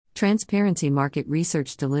Transparency Market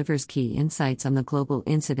Research delivers key insights on the global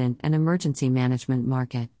incident and emergency management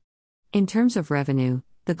market. In terms of revenue,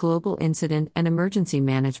 the global incident and emergency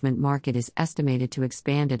management market is estimated to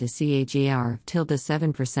expand at a CAGR of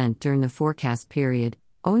 7% during the forecast period,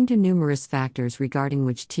 owing to numerous factors regarding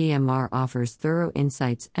which TMR offers thorough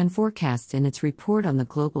insights and forecasts in its report on the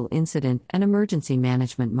global incident and emergency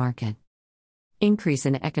management market. Increase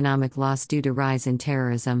in economic loss due to rise in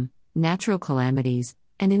terrorism, natural calamities,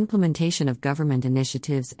 and implementation of government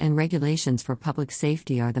initiatives and regulations for public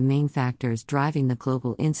safety are the main factors driving the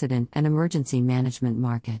global incident and emergency management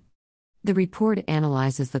market. The report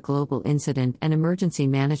analyzes the global incident and emergency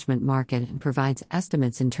management market and provides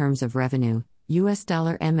estimates in terms of revenue, US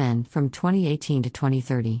dollar MN from 2018 to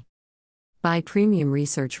 2030. By Premium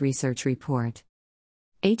Research Report.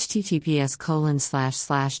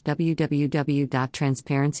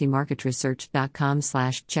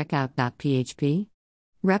 https://www.transparencymarketresearch.com/checkout.php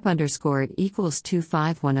Rep_ equals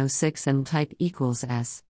 25106 and type equals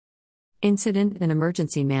S. Incident and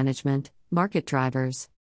emergency management, market drivers.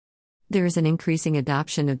 There is an increasing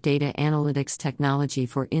adoption of data analytics technology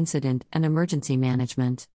for incident and emergency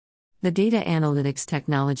management. The data analytics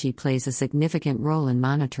technology plays a significant role in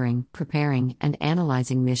monitoring, preparing, and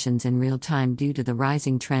analyzing missions in real time due to the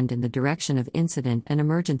rising trend in the direction of incident and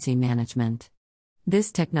emergency management.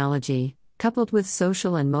 This technology, coupled with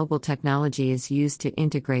social and mobile technology, is used to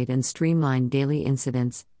integrate and streamline daily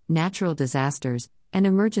incidents, natural disasters, and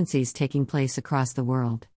emergencies taking place across the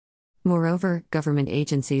world. Moreover, government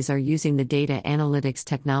agencies are using the data analytics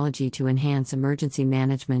technology to enhance emergency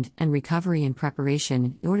management and recovery and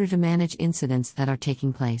preparation in order to manage incidents that are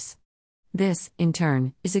taking place. This, in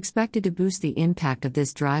turn, is expected to boost the impact of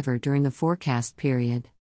this driver during the forecast period.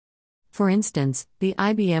 For instance, the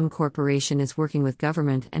IBM Corporation is working with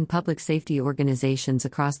government and public safety organizations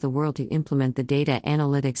across the world to implement the data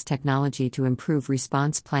analytics technology to improve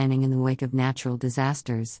response planning in the wake of natural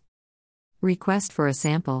disasters. Request for a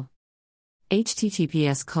sample.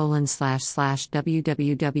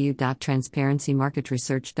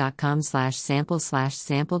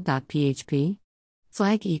 https://www.transparencymarketresearch.com/sample/sample.php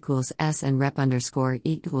Flag equals S and rep_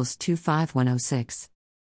 equals 25106.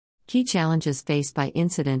 Key challenges faced by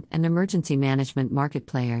incident and emergency management market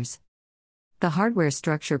players. The hardware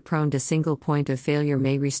structure prone to single point of failure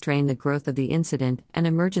may restrain the growth of the incident and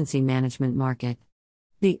emergency management market.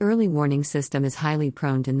 The early warning system is highly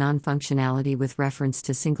prone to non-functionality with reference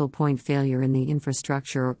to single point failure in the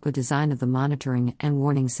infrastructure or design of the monitoring and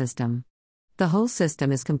warning system. The whole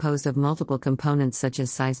system is composed of multiple components such as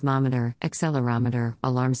seismometer, accelerometer,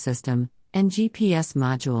 alarm system, and GPS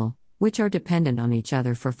module, which are dependent on each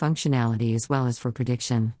other for functionality as well as for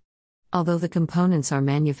prediction. Although the components are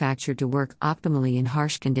manufactured to work optimally in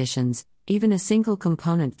harsh conditions, even a single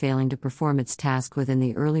component failing to perform its task within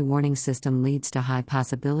the early warning system leads to high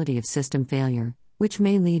possibility of system failure, which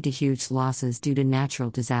may lead to huge losses due to natural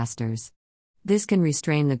disasters. This can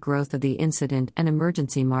restrain the growth of the incident and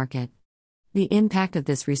emergency market. The impact of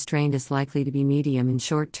this restraint is likely to be medium in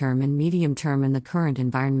short term and medium term in the current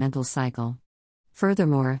environmental cycle.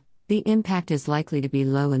 Furthermore, the impact is likely to be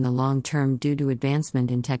low in the long term due to advancement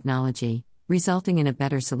in technology, resulting in a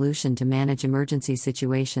better solution to manage emergency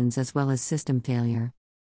situations as well as system failure.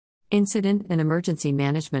 Incident and emergency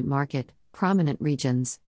management market, prominent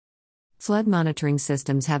regions. Flood monitoring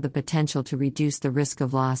systems have the potential to reduce the risk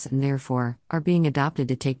of loss and therefore are being adopted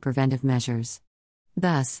to take preventive measures.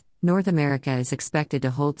 Thus, North America is expected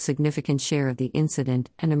to hold significant share of the incident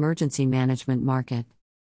and emergency management market.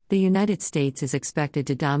 The United States is expected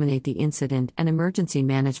to dominate the incident and emergency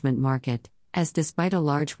management market, as despite a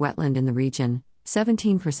large wetland in the region,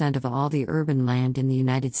 17% of all the urban land in the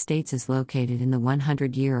United States is located in the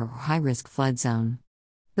 100-year or high-risk flood zone.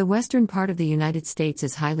 The western part of the United States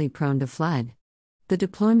is highly prone to flood. The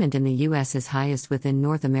deployment in the U.S. is highest within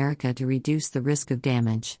North America to reduce the risk of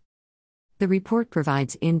damage. The report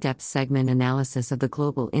provides in-depth segment analysis of the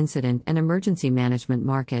global incident and emergency management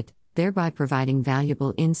market, thereby providing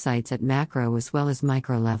valuable insights at macro as well as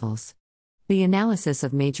micro levels. The analysis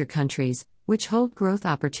of major countries, which hold growth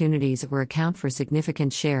opportunities or account for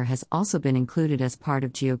significant share, has also been included as part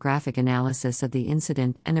of geographic analysis of the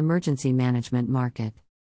incident and emergency management market.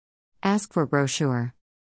 Ask for brochure.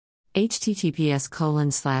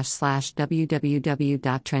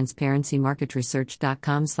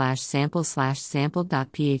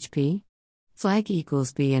 https://www.transparencymarketresearch.com/sample/sample.php Flag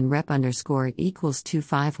equals B and rep_ equals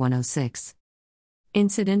 25106.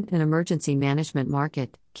 Incident and emergency management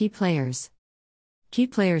market, key players. Key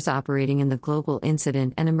players operating in the global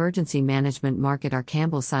incident and emergency management market are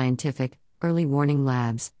Campbell Scientific, Early Warning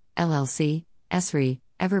Labs, LLC, Esri,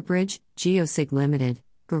 Everbridge, Geosig Limited,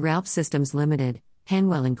 Garalp Systems Limited,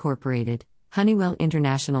 Hanwell Incorporated, Honeywell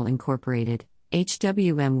International Incorporated,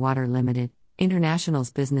 HWM Water Limited,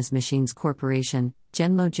 Internationals Business Machines Corporation,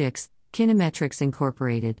 Genlogics, Kinemetrics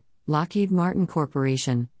Incorporated, Lockheed Martin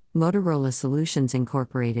Corporation, Motorola Solutions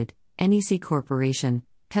Incorporated, NEC Corporation,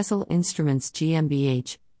 Kessel Instruments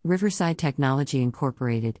GmbH, Riverside Technology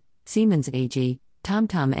Incorporated, Siemens AG,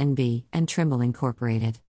 TomTom NV, and Trimble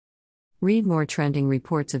Incorporated. Read more trending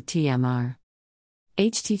reports of TMR.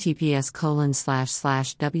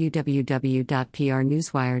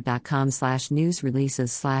 https://www.prnewswire.com/news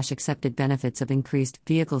releases accepted benefits of increased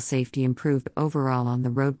vehicle safety, improved overall on the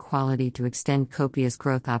road quality to extend copious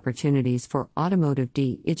growth opportunities for automotive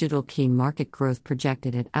digital key market growth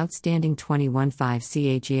projected at outstanding 21.5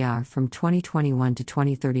 CAGR from 2021 to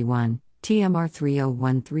 2031, TMR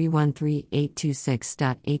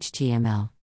 301313826.html.